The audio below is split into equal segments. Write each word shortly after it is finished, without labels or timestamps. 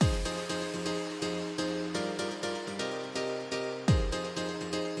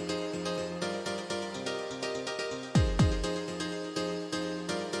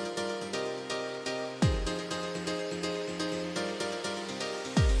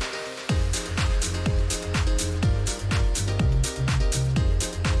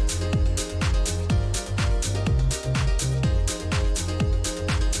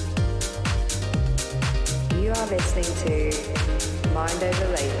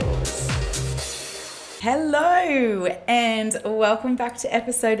Hello, and welcome back to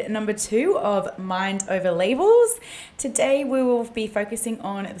episode number 2 of Mind Over Labels. Today we will be focusing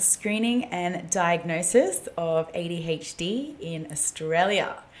on the screening and diagnosis of ADHD in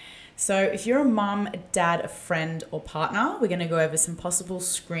Australia. So if you're a mum, dad, a friend or partner, we're going to go over some possible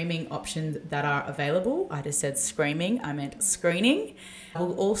screening options that are available. I just said screaming, I meant screening.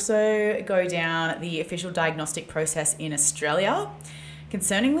 We'll also go down the official diagnostic process in Australia.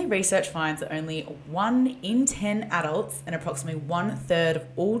 Concerningly, research finds that only 1 in 10 adults and approximately 1/3 of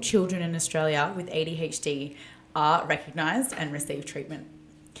all children in Australia with ADHD are recognised and receive treatment.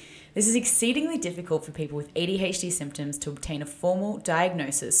 This is exceedingly difficult for people with ADHD symptoms to obtain a formal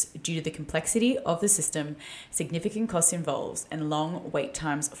diagnosis due to the complexity of the system, significant costs involved, and long wait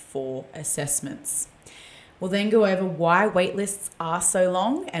times for assessments. We'll then go over why wait lists are so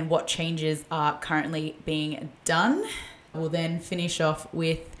long and what changes are currently being done. We'll then finish off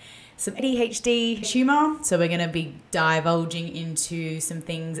with some ADHD humour. So we're going to be divulging into some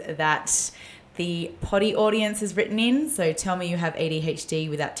things that the potty audience has written in. So tell me you have ADHD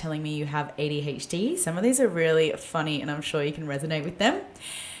without telling me you have ADHD. Some of these are really funny and I'm sure you can resonate with them.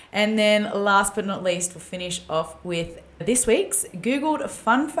 And then last but not least, we'll finish off with this week's Googled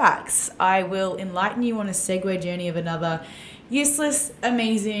fun facts. I will enlighten you on a segue journey of another useless,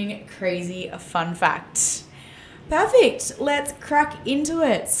 amazing, crazy fun fact. Perfect. Let's crack into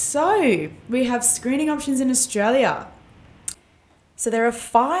it. So we have screening options in Australia. So there are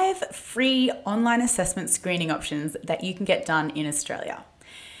 5 free online assessment screening options that you can get done in Australia.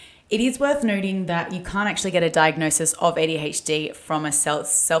 It is worth noting that you can't actually get a diagnosis of ADHD from a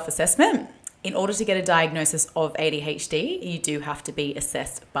self-assessment. In order to get a diagnosis of ADHD, you do have to be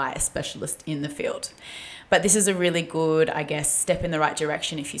assessed by a specialist in the field. But this is a really good, step in the right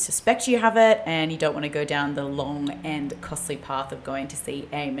direction if you suspect you have it and you don't want to go down the long and costly path of going to see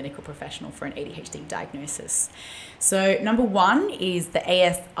a medical professional for an ADHD diagnosis. So number 1 is the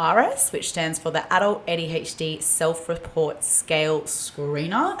ASRS, which stands for the Adult ADHD Self-Report Scale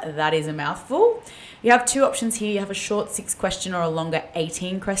Screener. That is a mouthful. You have 2 options here. You have a short 6-question or a longer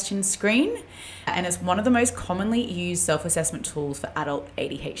 18-question screen, and it's one of the most commonly used self-assessment tools for adult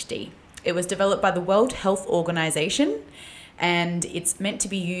ADHD. It was developed by the World Health Organization, and it's meant to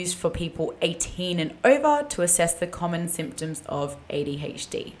be used for people 18 and over to assess the common symptoms of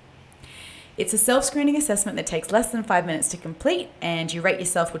ADHD. It's a self-screening assessment that takes less than 5 minutes to complete, and you rate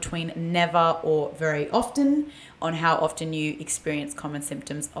yourself between never or very often on how often you experience common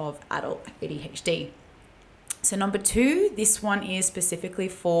symptoms of adult ADHD. So number 2, this one is specifically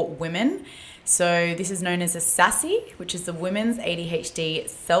for women. So this is known as a SASI, which is the Women's ADHD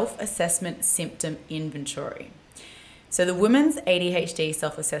Self-Assessment Symptom Inventory. So the Women's ADHD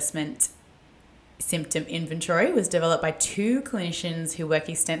Self-Assessment Symptom Inventory was developed by 2 clinicians who work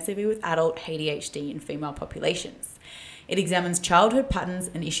extensively with adult ADHD in female populations. It examines childhood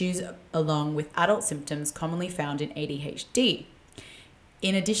patterns and issues along with adult symptoms commonly found in ADHD.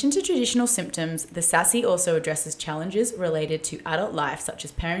 In addition to traditional symptoms, the SASI also addresses challenges related to adult life such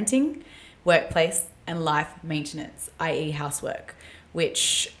as parenting, workplace, and life maintenance, i.e. housework,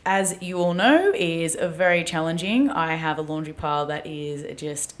 which, as you all know, is very challenging. I have a laundry pile that is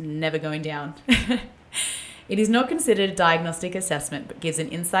just never going down. It is not considered a diagnostic assessment, but gives an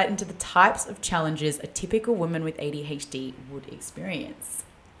insight into the types of challenges a typical woman with ADHD would experience.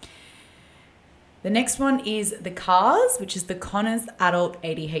 The next one is the CARS, which is the Conners Adult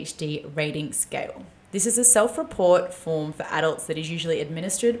ADHD Rating Scale. This is a self-report form for adults that is usually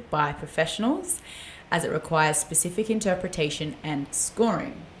administered by professionals, as it requires specific interpretation and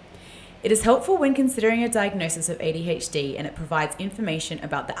scoring. It is helpful when considering a diagnosis of ADHD, and it provides information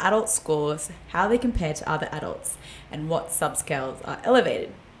about the adult scores, how they compare to other adults, and what subscales are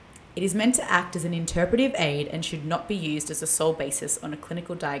elevated. It is meant to act as an interpretive aid and should not be used as a sole basis on a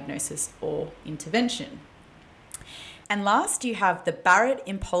clinical diagnosis or intervention. And last, you have the Barrett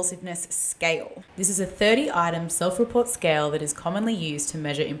Impulsiveness Scale. This is a 30-item self-report scale that is commonly used to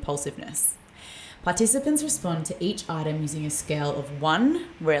measure impulsiveness. Participants respond to each item using a scale of 1,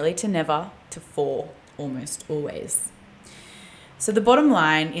 rarely to never, to 4, almost always. So the bottom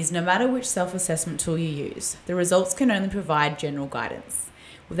line is no matter which self-assessment tool you use, the results can only provide general guidance.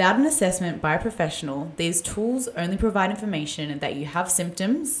 Without an assessment by a professional, these tools only provide information that you have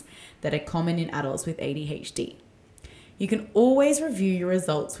symptoms that are common in adults with ADHD. You can always review your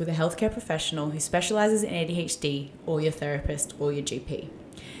results with a healthcare professional who specializes in ADHD, or your therapist or your GP.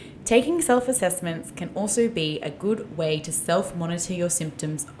 Taking self-assessments can also be a good way to self-monitor your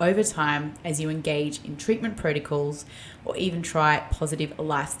symptoms over time as you engage in treatment protocols or even try positive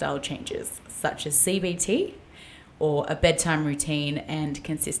lifestyle changes such as CBT or a bedtime routine and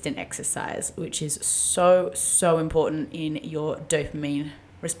consistent exercise, which is so important in your dopamine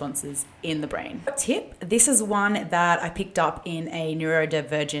responses in the brain. Tip, this is one that I picked up in a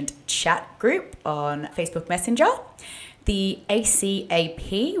neurodivergent chat group on Facebook Messenger. The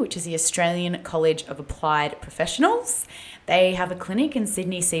ACAP, which is the Australian College of Applied Professionals, they have a clinic in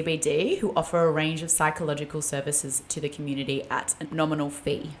Sydney CBD who offer a range of psychological services to the community at a nominal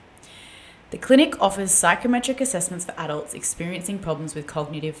fee. The clinic offers psychometric assessments for adults experiencing problems with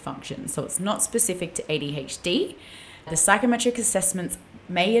cognitive function, so it's not specific to ADHD. The psychometric assessments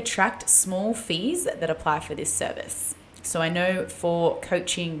may attract small fees that apply for this service. So I know for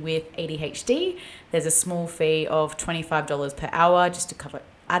coaching with ADHD, there's a small fee of $25 per hour just to cover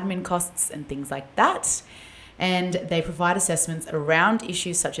admin costs and things like that. And they provide assessments around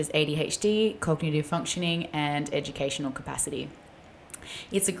issues such as ADHD, cognitive functioning, and educational capacity.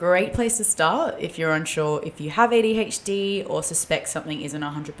 It's a great place to start if you're unsure if you have ADHD or suspect something isn't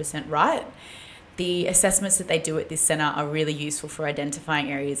 100% right. The assessments that they do at this centre are really useful for identifying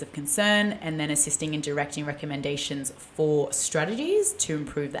areas of concern and then assisting in directing recommendations for strategies to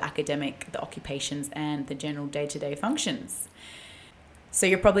improve the academic, the occupations, and the general day-to-day functions. So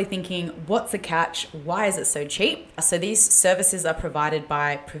you're probably thinking, what's the catch? Why is it so cheap? So these services are provided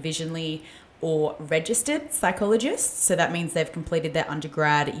by provisionally or registered psychologists. So that means they've completed their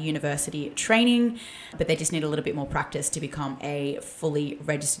undergrad university training, but they just need a little bit more practice to become a fully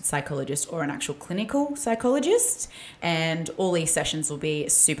registered psychologist or an actual clinical psychologist. And all these sessions will be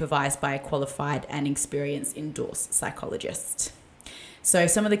supervised by a qualified and experienced endorsed psychologist. So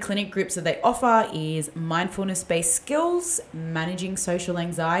some of the clinic groups that they offer is mindfulness-based skills, managing social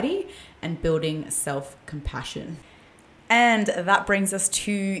anxiety, and building self-compassion. And that brings us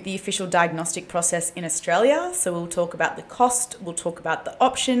to the official diagnostic process in Australia. So we'll talk about the cost, we'll talk about the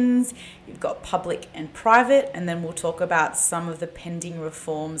options, you've got public and private, and then we'll talk about some of the pending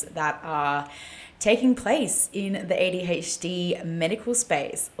reforms that are taking place in the ADHD medical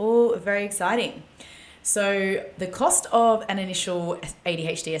space. All very exciting. So the cost of an initial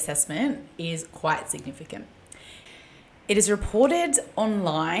ADHD assessment is quite significant. It is reported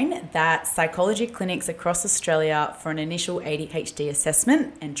online that psychology clinics across Australia for an initial ADHD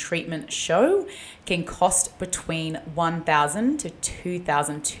assessment and treatment show can cost between $1,000 to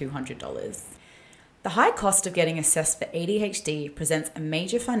 $2,200. The high cost of getting assessed for ADHD presents a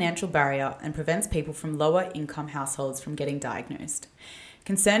major financial barrier and prevents people from lower income households from getting diagnosed.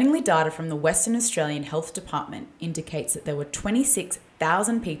 Concerningly, data from the Western Australian Health Department indicates that there were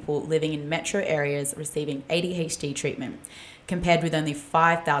 26,000 people living in metro areas receiving ADHD treatment, compared with only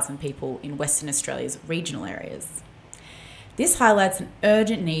 5,000 people in Western Australia's regional areas. This highlights an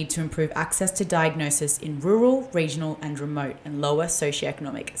urgent need to improve access to diagnosis in rural, regional, and remote and lower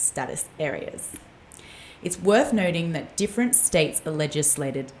socioeconomic status areas. It's worth noting that different states are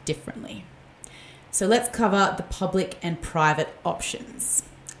legislated differently. So let's cover the public and private options.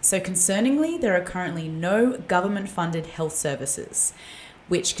 So concerningly, there are currently no government-funded health services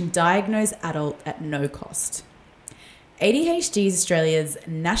which can diagnose adults at no cost. ADHD Australia's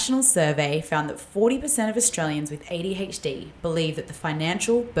national survey found that 40% of Australians with ADHD believe that the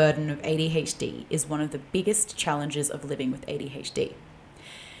financial burden of ADHD is one of the biggest challenges of living with ADHD.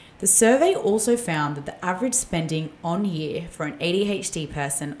 The survey also found that the average spending on year for an ADHD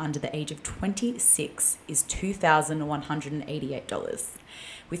person under the age of 26 is $2,188,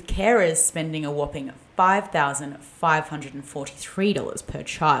 with carers spending a whopping $5,543 per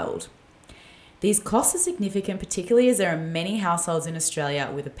child. These costs are significant, particularly as there are many households in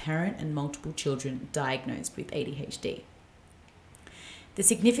Australia with a parent and multiple children diagnosed with ADHD. The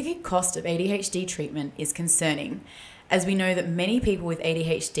significant cost of ADHD treatment is concerning, as we know that many people with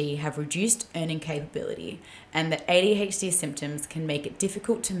ADHD have reduced earning capability and that ADHD symptoms can make it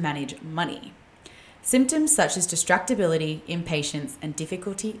difficult to manage money. Symptoms such as distractibility, impatience, and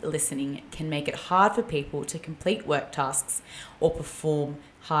difficulty listening can make it hard for people to complete work tasks or perform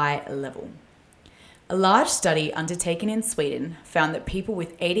high level. A large study undertaken in Sweden found that people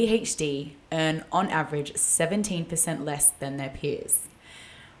with ADHD earn on average 17% less than their peers,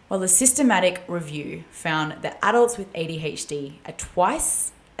 while a systematic review found that adults with ADHD are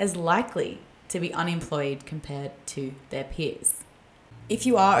twice as likely to be unemployed compared to their peers. If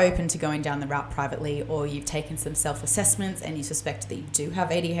you are open to going down the route privately, or you've taken some self-assessments and you suspect that you do have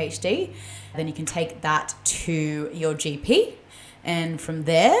ADHD, then you can take that to your GP. And from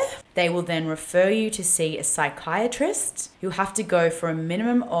there, they will then refer you to see a psychiatrist. You'll have to go for a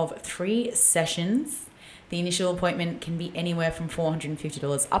minimum of 3 sessions. The initial appointment can be anywhere from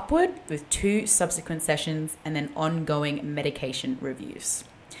 $450 upward, with 2 subsequent sessions and then ongoing medication reviews.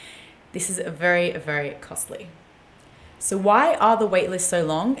 This is very, very costly. So why are the waitlists so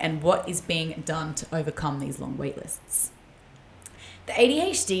long, and what is being done to overcome these long waitlists? The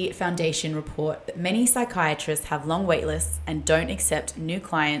ADHD Foundation report that many psychiatrists have long waitlists and don't accept new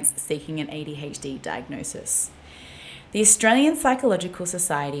clients seeking an ADHD diagnosis. The Australian Psychological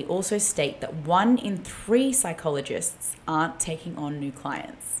Society also state that 1 in 3 psychologists aren't taking on new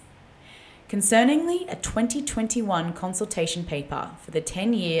clients. Concerningly, a 2021 consultation paper for the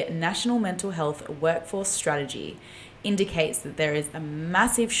 10-year National Mental Health Workforce Strategy indicates that there is a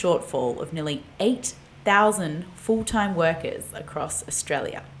massive shortfall of nearly 8,000 full-time workers across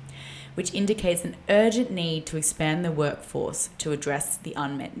Australia, which indicates an urgent need to expand the workforce to address the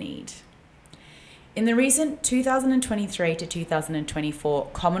unmet need. In the recent 2023 to 2024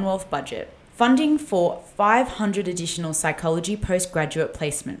 Commonwealth budget, funding for 500 additional psychology postgraduate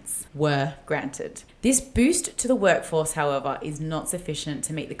placements were granted. This boost to the workforce, however, is not sufficient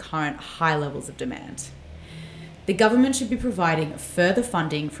to meet the current high levels of demand. The government should be providing further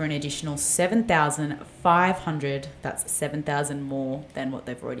funding for an additional 7,500, that's 7,000 more than what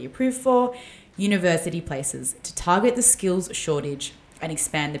they've already approved for, university places to target the skills shortage and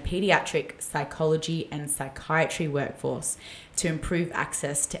expand the pediatric psychology and psychiatry workforce to improve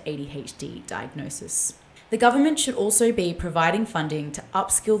access to ADHD diagnosis. The government should also be providing funding to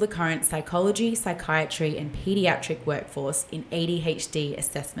upskill the current psychology, psychiatry, and pediatric workforce in ADHD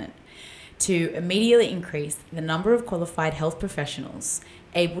assessment to immediately increase the number of qualified health professionals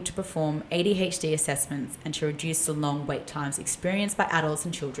able to perform ADHD assessments and to reduce the long wait times experienced by adults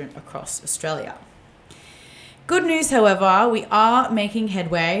and children across Australia. Good news, however, we are making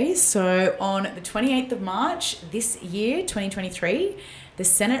headway. So on the 28th of March this year, 2023, the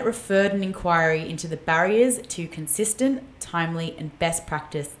Senate referred an inquiry into the barriers to consistent, timely, and best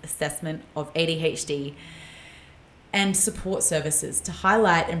practice assessment of ADHD and support services to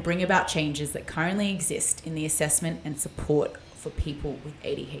highlight and bring about changes that currently exist in the assessment and support for people with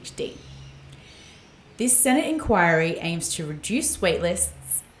ADHD. This Senate inquiry aims to reduce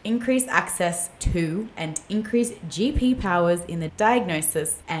waitlists, increase access to, and increase GP powers in the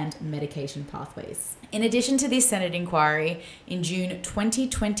diagnosis and medication pathways. In addition to this Senate inquiry, in June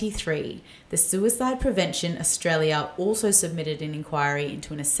 2023, the Suicide Prevention Australia also submitted an inquiry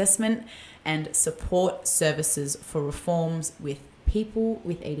into an assessment and support services for reforms with people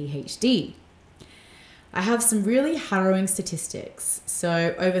with ADHD. I have some really harrowing statistics.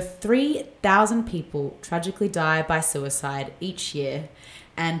 So over 3,000 people tragically die by suicide each year,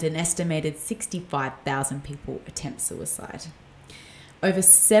 and an estimated 65,000 people attempt suicide. Over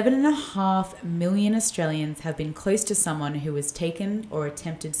 7.5 million Australians have been close to someone who has taken or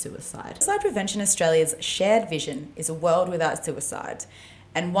attempted suicide. Suicide Prevention Australia's shared vision is a world without suicide,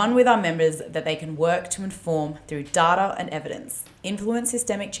 and one with our members that they can work to inform through data and evidence, influence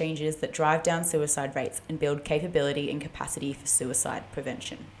systemic changes that drive down suicide rates and build capability and capacity for suicide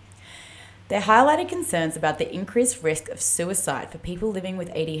prevention. They highlighted concerns about the increased risk of suicide for people living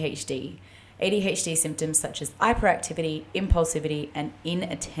with ADHD. ADHD symptoms such as hyperactivity, impulsivity, and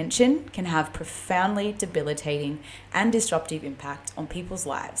inattention can have profoundly debilitating and disruptive impact on people's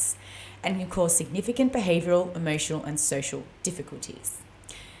lives and can cause significant behavioural, emotional, and social difficulties.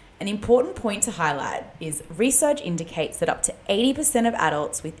 An important point to highlight is research indicates that up to 80% of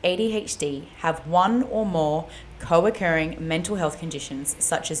adults with ADHD have one or more co-occurring mental health conditions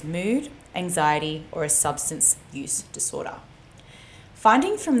such as mood, anxiety, or a substance use disorder.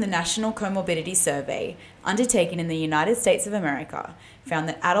 Findings from the National Comorbidity Survey, undertaken in the United States of America, found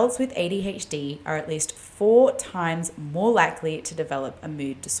that adults with ADHD are at least 4 times more likely to develop a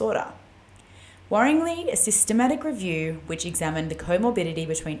mood disorder. Worryingly, a systematic review which examined the comorbidity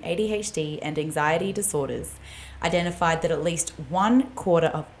between ADHD and anxiety disorders identified that at least 1/4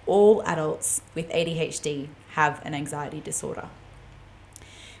 of all adults with ADHD have an anxiety disorder.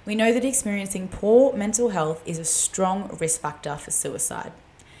 We know that experiencing poor mental health is a strong risk factor for suicide.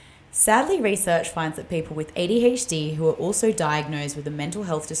 Sadly, research finds that people with ADHD who are also diagnosed with a mental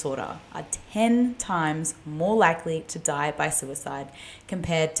health disorder are 10 times more likely to die by suicide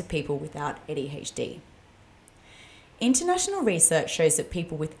compared to people without ADHD. International research shows that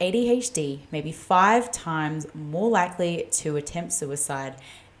people with ADHD may be 5 times more likely to attempt suicide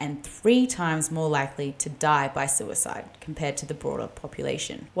and 3 times more likely to die by suicide compared to the broader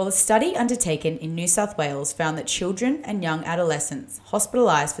population. While a study undertaken in New South Wales found that children and young adolescents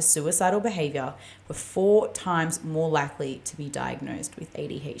hospitalised for suicidal behaviour were 4 times more likely to be diagnosed with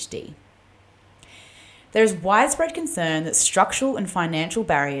ADHD. There is widespread concern that structural and financial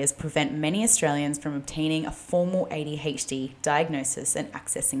barriers prevent many Australians from obtaining a formal ADHD diagnosis and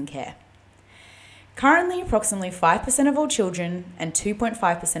accessing care. Currently, approximately 5% of all children and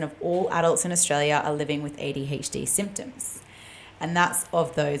 2.5% of all adults in Australia are living with ADHD symptoms. And that's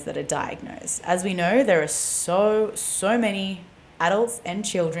of those that are diagnosed. As we know, there are so many adults and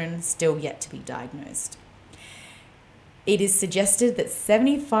children still yet to be diagnosed. It is suggested that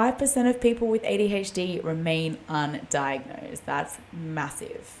 75% of people with ADHD remain undiagnosed. That's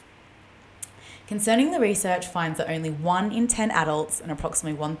massive. Concerning the research finds that only 1 in 10 adults and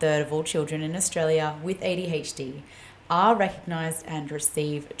approximately 1/3 of all children in Australia with ADHD are recognised and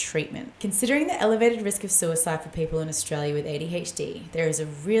receive treatment. Considering the elevated risk of suicide for people in Australia with ADHD, there is a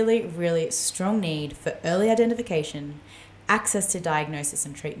really strong need for early identification, access to diagnosis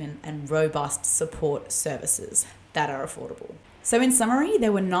and treatment, and robust support services that are affordable. So in summary,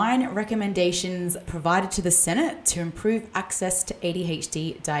 there were 9 recommendations provided to the Senate to improve access to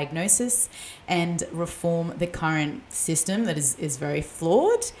ADHD diagnosis and reform the current system that is very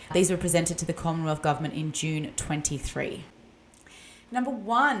flawed. These were presented to the Commonwealth Government in June 23. Number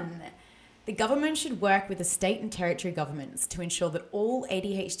 1, the government should work with the state and territory governments to ensure that all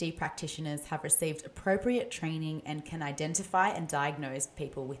ADHD practitioners have received appropriate training and can identify and diagnose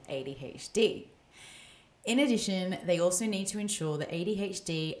people with ADHD. In addition, they also need to ensure that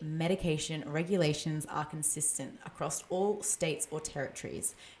ADHD medication regulations are consistent across all states or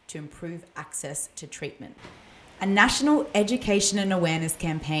territories to improve access to treatment. A national education and awareness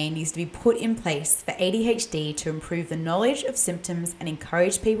campaign needs to be put in place for ADHD to improve the knowledge of symptoms and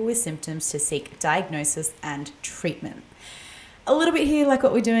encourage people with symptoms to seek diagnosis and treatment. A little bit here like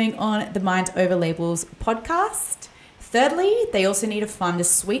what we're doing on the Mind Over Labels podcast. Thirdly, they also need to fund a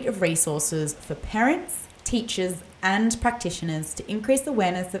suite of resources for parents, teachers and practitioners to increase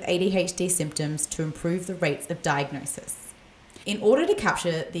awareness of ADHD symptoms to improve the rates of diagnosis. In order to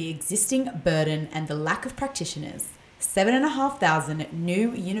capture the existing burden and the lack of practitioners, 7,500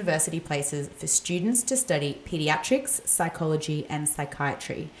 new university places for students to study pediatrics, psychology and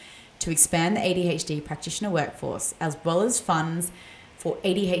psychiatry to expand the ADHD practitioner workforce, as well as funds for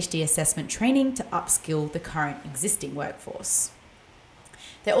ADHD assessment training to upskill the current existing workforce.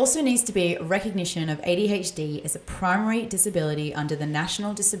 There also needs to be recognition of ADHD as a primary disability under the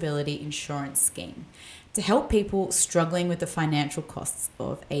National Disability Insurance Scheme to help people struggling with the financial costs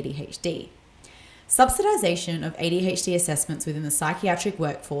of ADHD. Subsidisation of ADHD assessments within the psychiatric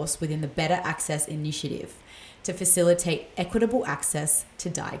workforce within the Better Access Initiative to facilitate equitable access to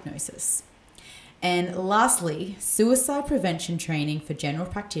diagnosis. And lastly, suicide prevention training for general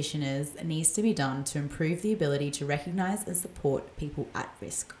practitioners needs to be done to improve the ability to recognise and support people at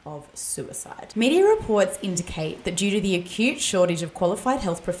risk of suicide. Media reports indicate that due to the acute shortage of qualified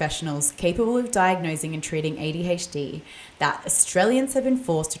health professionals capable of diagnosing and treating ADHD, that Australians have been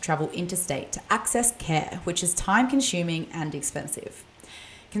forced to travel interstate to access care, which is time-consuming and expensive.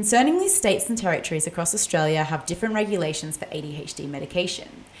 Concerningly, states and territories across Australia have different regulations for ADHD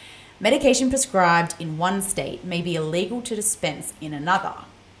medication. Medication prescribed in one state may be illegal to dispense in another.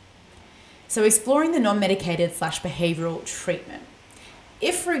 So exploring the non-medicated / behavioural treatment.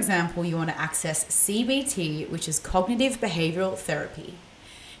 If, for example, you want to access CBT, which is cognitive behavioural therapy,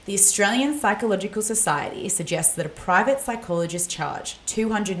 the Australian Psychological Society suggests that a private psychologist charge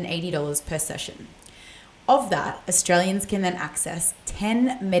 $280 per session. Of that, Australians can then access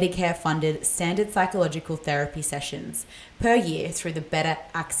 10 Medicare-funded standard psychological therapy sessions per year through the Better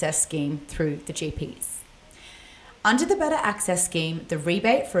Access Scheme through the GPs. Under the Better Access Scheme, the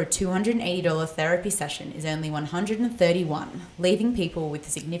rebate for a $280 therapy session is only $131, leaving people with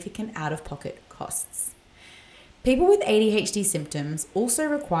significant out-of-pocket costs. People with ADHD symptoms also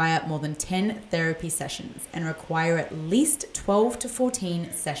require more than 10 therapy sessions and require at least 12 to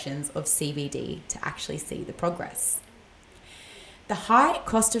 14 sessions of CBD to actually see the progress. The high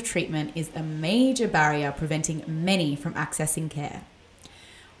cost of treatment is a major barrier preventing many from accessing care.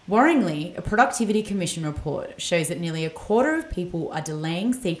 Worryingly, a Productivity Commission report shows that nearly a quarter of people are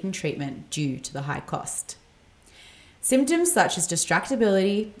delaying seeking treatment due to the high cost. Symptoms such as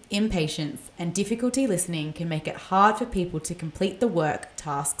distractibility, impatience, and difficulty listening can make it hard for people to complete the work,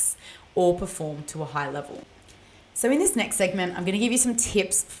 tasks, or perform to a high level. So in this next segment, I'm going to give you some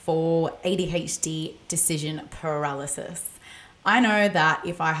tips for ADHD decision paralysis. I know that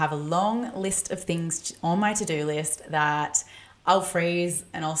if I have a long list of things on my to-do list that I'll freeze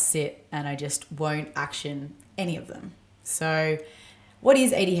and I'll sit and I just won't action any of them. So what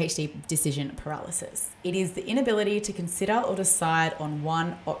is ADHD decision paralysis? It is the inability to consider or decide on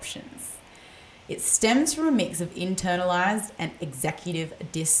one options. It stems from a mix of internalized and executive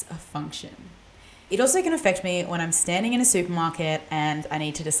dysfunction. It also can affect me when I'm standing in a supermarket and I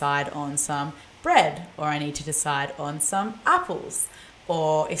need to decide on some bread, or I need to decide on some apples,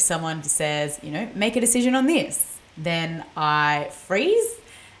 Or if someone says, make a decision on this, then I freeze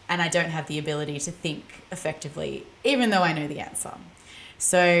and I don't have the ability to think effectively, even though I know the answer.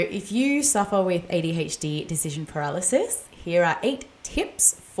 So if you suffer with ADHD decision paralysis, here are 8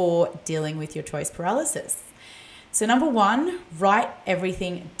 tips for dealing with your choice paralysis. So number 1, write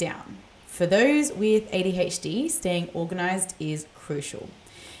everything down. For those with ADHD, staying organized is crucial.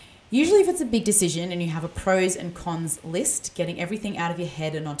 Usually if it's a big decision and you have a pros and cons list, getting everything out of your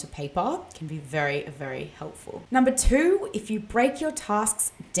head and onto paper can be very, very helpful. Number 2, if you break your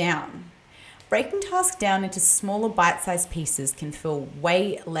tasks down. Breaking tasks down into smaller bite-sized pieces can feel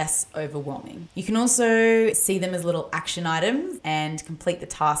way less overwhelming. You can also see them as little action items and complete the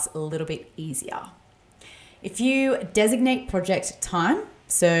task a little bit easier. If you designate project time,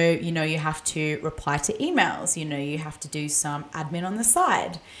 so you have to reply to emails, you have to do some admin on the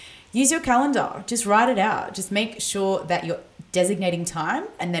side, use your calendar, just write it out. Just make sure that you're designating time,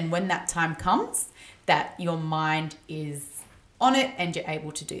 and then when that time comes, that your mind is on it and you're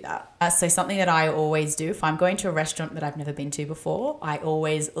able to do that. So something that I always do, if I'm going to a restaurant that I've never been to before, I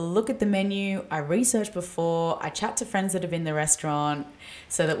always look at the menu, I research before, I chat to friends that have been in the restaurant,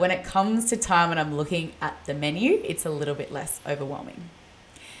 so that when it comes to time and I'm looking at the menu, it's a little bit less overwhelming.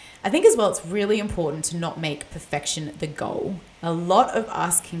 I think as well, it's really important to not make perfection the goal. A lot of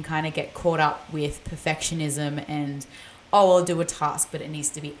us can kind of get caught up with perfectionism and, I'll do a task, but it needs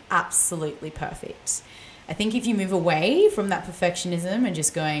to be absolutely perfect. I think if you move away from that perfectionism and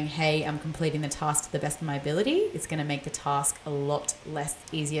just going, hey, I'm completing the task to the best of my ability, it's going to make the task a lot less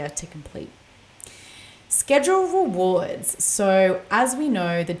easier to complete. Schedule rewards. So as we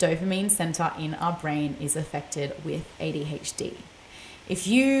know, the dopamine center in our brain is affected with ADHD. If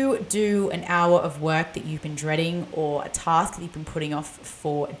you do an hour of work that you've been dreading or a task that you've been putting off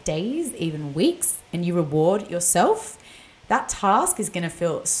for days, even weeks, and you reward yourself, that task is going to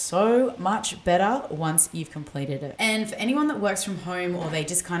feel so much better once you've completed it. And for anyone that works from home or they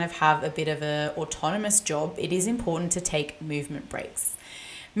just kind of have a bit of an autonomous job, it is important to take movement breaks.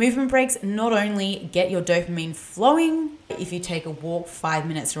 Movement breaks not only get your dopamine flowing, if you take a walk 5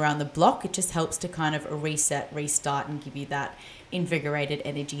 minutes around the block, it just helps to kind of reset, restart, and give you that invigorated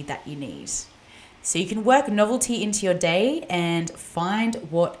energy that you need. So you can work novelty into your day and find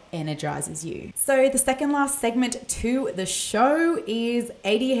what energizes you. So the second last segment to the show is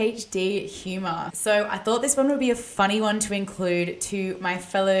ADHD humor. So I thought this one would be a funny one to include to my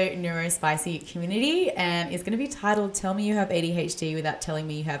fellow Neurospicy community, and it's going to be titled Tell Me You Have ADHD Without Telling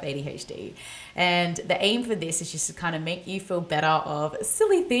Me You Have ADHD. And the aim for this is just to kind of make you feel better of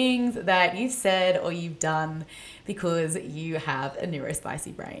silly things that you've said or you've done because you have a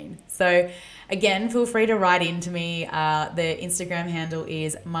neurospicy brain. So again, feel free to write into me. The Instagram handle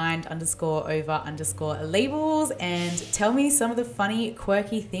is mind_over_labels, and tell me some of the funny,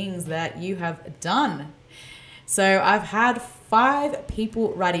 quirky things that you have done. So I've had 5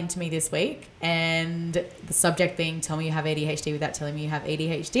 people write into me this week, and the subject being tell me you have ADHD without telling me you have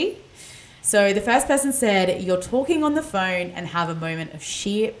ADHD. So the first person said, you're talking on the phone and have a moment of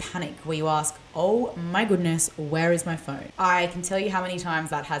sheer panic where you ask, oh my goodness, where is my phone? I can tell you how many times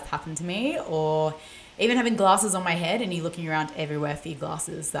that has happened to me, or even having glasses on my head and you looking around everywhere for your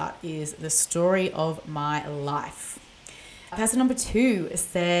glasses. That is the story of my life. Person number 2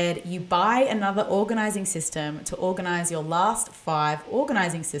 said, you buy another organizing system to organize your last 5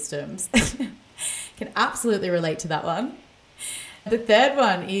 organizing systems. Can absolutely relate to that one. The third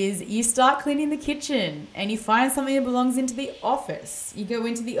one is you start cleaning the kitchen and you find something that belongs into the office. You go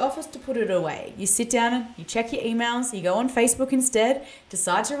into the office to put it away. You sit down and you check your emails. You go on Facebook instead,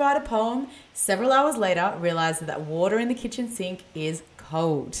 decide to write a poem. Several hours later, realize that water in the kitchen sink is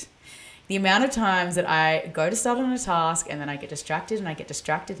cold. The amount of times that I go to start on a task and then I get distracted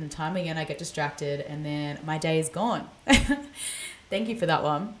and time again I get distracted and then my day is gone. Thank you for that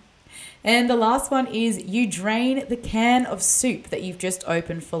one. And the last one is you drain the can of soup that you've just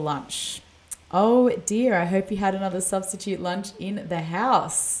opened for lunch. Oh dear, I hope you had another substitute lunch in the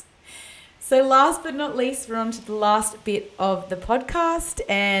house. So last but not least, we're on to the last bit of the podcast,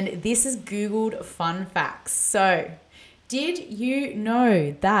 and this is Googled fun facts. So did you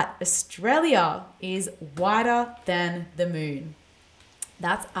know that Australia is wider than the moon?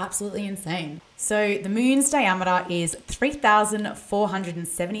 That's absolutely insane. So the moon's diameter is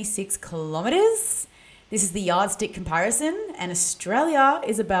 3,476 kilometers. This is the yardstick comparison, and Australia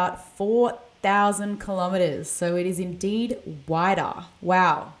is about 4,000 kilometers. So it is indeed wider.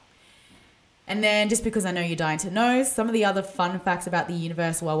 Wow. And then just because I know you're dying to know, some of the other fun facts about the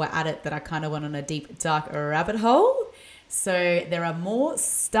universe while we're at it that I kind of went on a deep, dark rabbit hole. So there are more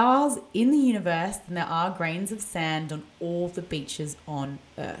stars in the universe than there are grains of sand on all the beaches on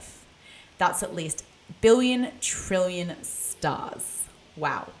Earth. That's at least billion trillion stars.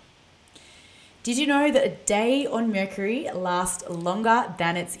 Wow. Did you know that a day on Mercury lasts longer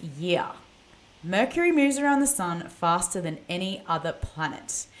than its year? Mercury moves around the sun faster than any other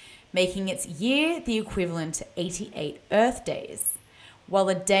planet, making its year the equivalent to 88 Earth days. While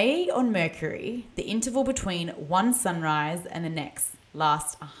a day on Mercury, the interval between one sunrise and the next,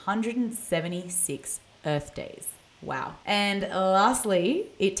 lasts 176 Earth days. Wow. And lastly,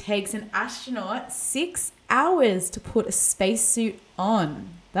 it takes an astronaut 6 hours to put a spacesuit on.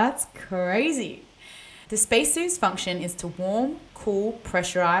 That's crazy. The spacesuit's function is to warm, cool,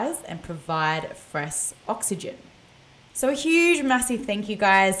 pressurize, and provide fresh oxygen. So a huge, massive thank you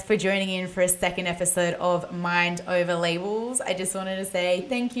guys for joining in for a second episode of Mind Over Labels. I just wanted to say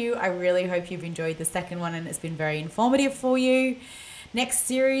thank you. I really hope you've enjoyed the second one and it's been very informative for you. Next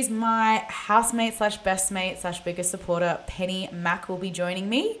series, my housemate / best mate / biggest supporter, Penny Mack, will be joining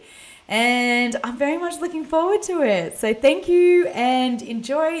me. And I'm very much looking forward to it. So thank you and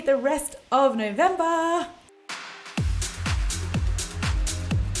enjoy the rest of November.